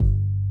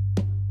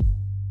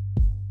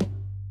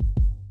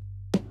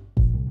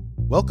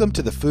Welcome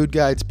to the Food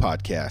Guides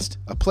Podcast,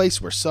 a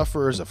place where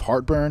sufferers of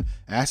heartburn,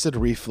 acid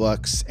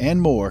reflux, and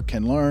more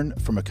can learn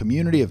from a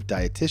community of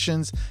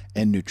dietitians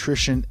and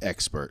nutrition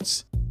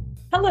experts.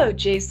 Hello,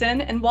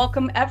 Jason, and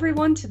welcome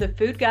everyone to the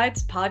Food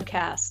Guides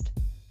Podcast.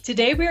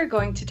 Today we are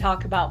going to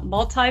talk about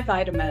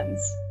multivitamins.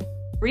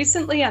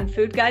 Recently on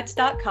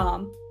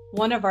foodguides.com,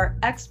 one of our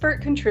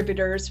expert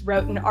contributors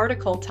wrote an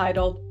article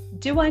titled,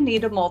 "Do I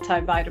Need a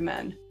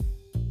Multivitamin?"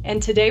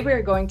 And today we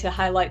are going to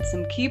highlight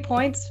some key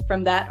points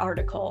from that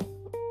article.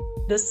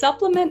 The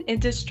supplement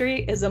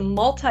industry is a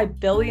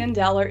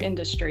multi-billion-dollar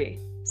industry,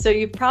 so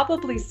you've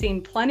probably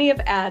seen plenty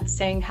of ads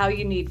saying how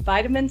you need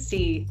vitamin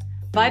C,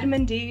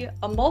 vitamin D,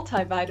 a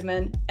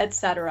multivitamin,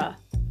 etc.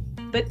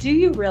 But do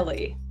you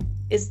really?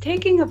 Is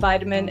taking a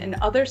vitamin and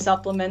other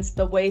supplements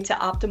the way to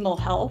optimal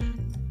health?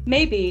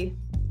 Maybe,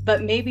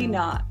 but maybe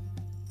not.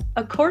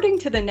 According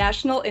to the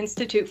National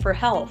Institute for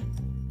Health,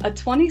 a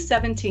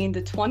 2017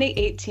 to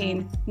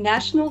 2018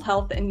 National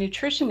Health and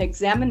Nutrition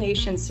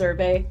Examination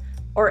Survey,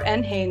 or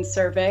NHANES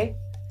survey,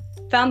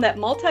 found that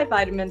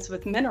multivitamins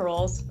with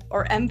minerals,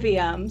 or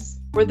MVMs,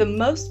 were the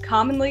most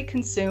commonly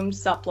consumed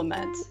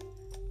supplement.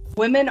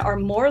 Women are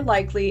more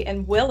likely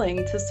and willing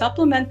to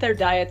supplement their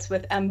diets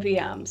with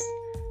MVMs,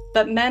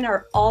 but men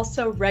are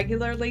also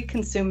regularly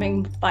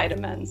consuming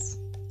vitamins.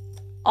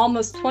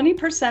 Almost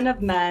 20%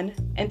 of men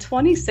and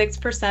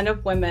 26%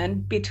 of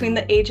women between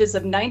the ages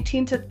of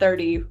 19 to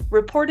 30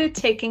 reported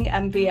taking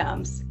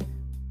MVMs.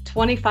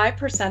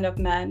 25% of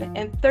men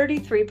and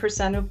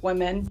 33% of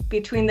women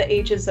between the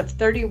ages of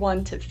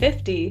 31 to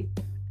 50,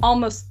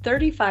 almost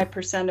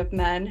 35% of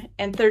men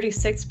and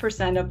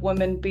 36% of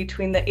women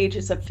between the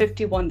ages of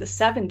 51 to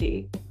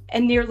 70,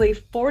 and nearly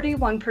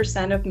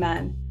 41% of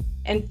men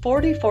and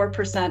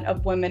 44%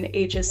 of women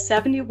ages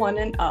 71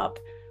 and up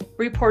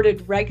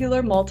reported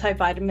regular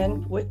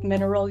multivitamin with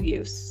mineral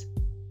use.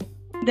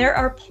 There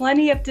are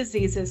plenty of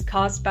diseases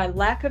caused by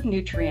lack of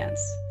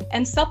nutrients,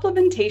 and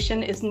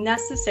supplementation is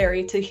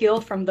necessary to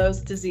heal from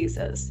those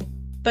diseases.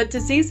 But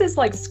diseases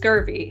like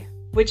scurvy,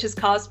 which is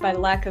caused by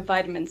lack of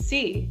vitamin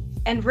C,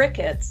 and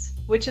rickets,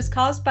 which is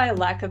caused by a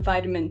lack of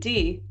vitamin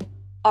D,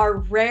 are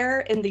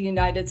rare in the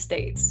United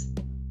States.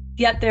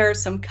 Yet there are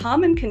some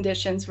common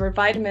conditions where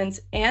vitamins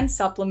and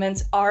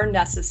supplements are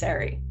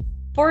necessary.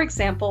 For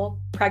example,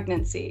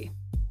 pregnancy.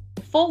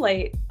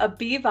 Folate, a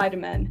B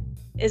vitamin,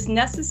 is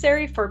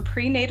necessary for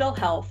prenatal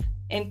health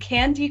and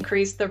can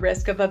decrease the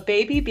risk of a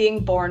baby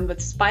being born with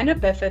spina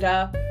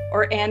bifida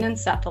or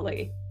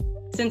anencephaly.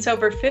 Since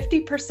over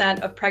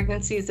 50% of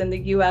pregnancies in the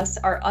U.S.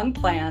 are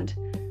unplanned,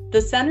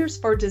 the Centers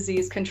for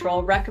Disease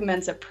Control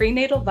recommends a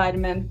prenatal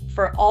vitamin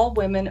for all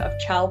women of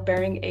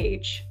childbearing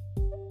age.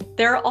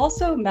 There are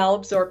also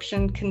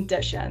malabsorption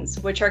conditions,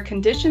 which are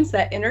conditions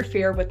that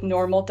interfere with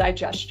normal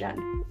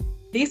digestion.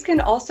 These can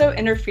also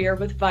interfere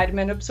with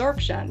vitamin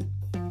absorption.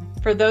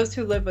 For those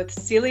who live with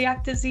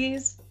celiac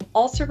disease,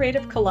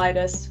 ulcerative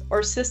colitis,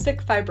 or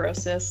cystic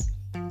fibrosis,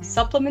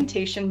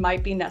 supplementation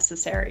might be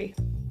necessary.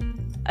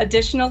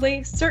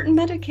 Additionally, certain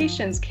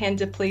medications can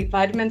deplete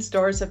vitamin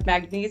stores of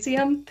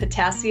magnesium,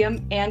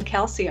 potassium, and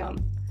calcium.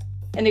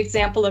 An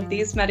example of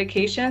these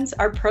medications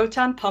are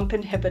proton pump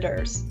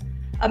inhibitors,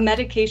 a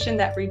medication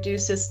that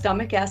reduces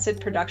stomach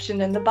acid production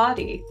in the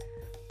body,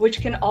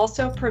 which can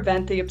also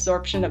prevent the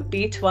absorption of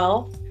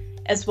B12,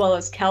 as well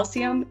as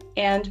calcium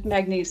and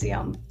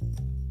magnesium.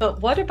 But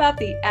what about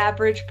the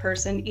average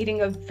person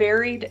eating a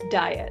varied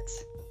diet?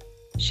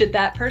 Should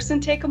that person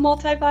take a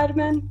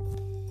multivitamin?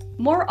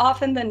 More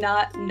often than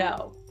not,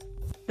 no.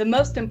 The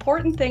most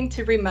important thing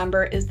to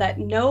remember is that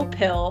no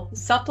pill,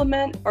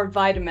 supplement, or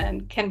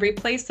vitamin can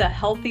replace a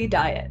healthy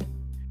diet.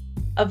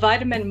 A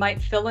vitamin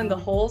might fill in the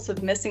holes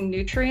of missing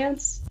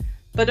nutrients,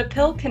 but a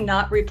pill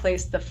cannot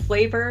replace the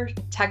flavor,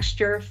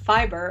 texture,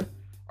 fiber,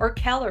 or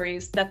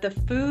calories that the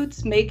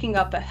foods making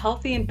up a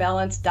healthy and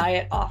balanced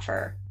diet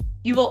offer.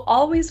 You will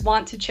always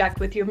want to check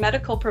with your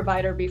medical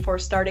provider before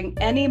starting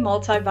any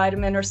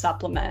multivitamin or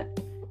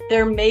supplement.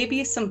 There may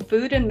be some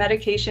food and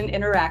medication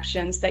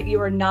interactions that you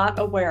are not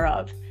aware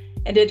of,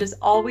 and it is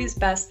always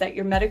best that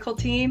your medical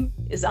team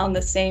is on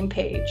the same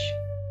page.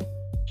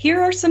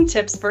 Here are some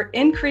tips for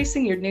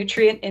increasing your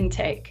nutrient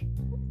intake.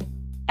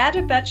 Add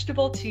a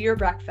vegetable to your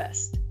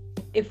breakfast.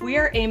 If we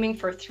are aiming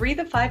for 3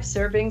 to 5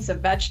 servings of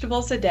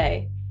vegetables a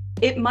day,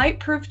 it might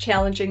prove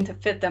challenging to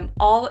fit them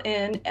all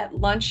in at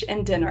lunch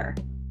and dinner.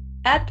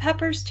 Add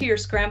peppers to your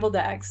scrambled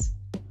eggs.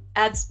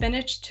 Add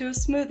spinach to a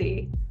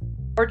smoothie,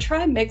 or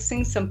try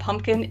mixing some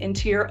pumpkin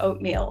into your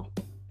oatmeal.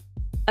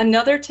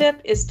 Another tip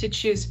is to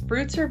choose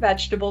fruits or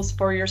vegetables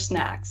for your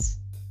snacks.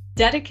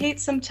 Dedicate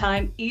some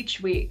time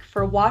each week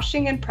for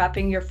washing and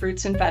prepping your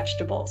fruits and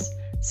vegetables,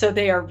 so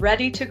they are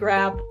ready to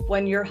grab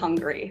when you're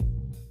hungry.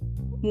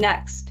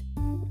 Next,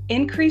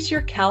 increase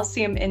your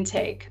calcium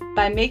intake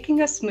by making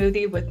a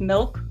smoothie with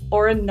milk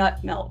or a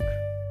nut milk.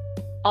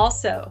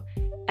 Also,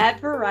 add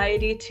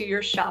variety to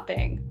your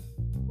shopping.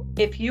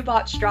 If you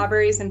bought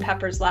strawberries and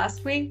peppers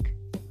last week,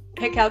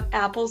 pick out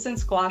apples and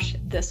squash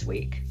this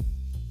week.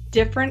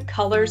 Different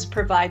colors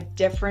provide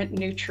different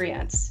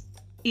nutrients.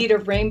 Eat a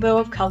rainbow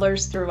of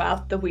colors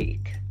throughout the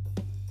week.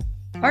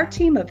 Our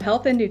team of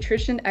health and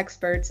nutrition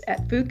experts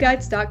at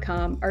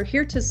foodguides.com are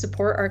here to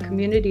support our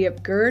community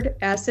of GERD,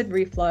 acid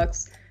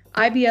reflux,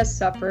 IBS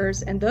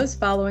sufferers, and those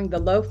following the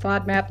low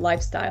FODMAP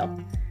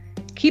lifestyle.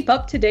 Keep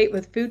up to date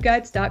with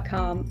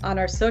foodguides.com on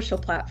our social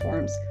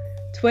platforms,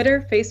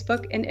 Twitter,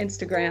 Facebook, and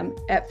Instagram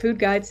at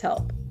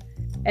foodguideshelp.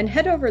 And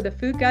head over to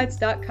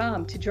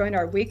foodguides.com to join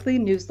our weekly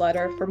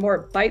newsletter for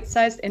more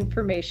bite-sized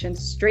information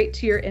straight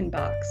to your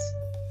inbox.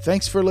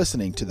 Thanks for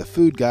listening to the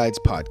Food Guides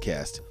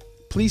podcast.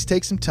 Please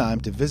take some time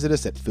to visit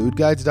us at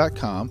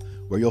foodguides.com,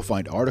 where you'll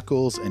find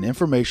articles and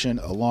information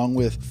along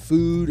with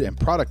food and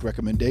product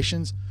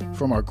recommendations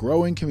from our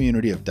growing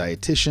community of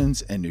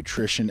dietitians and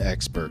nutrition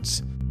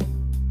experts.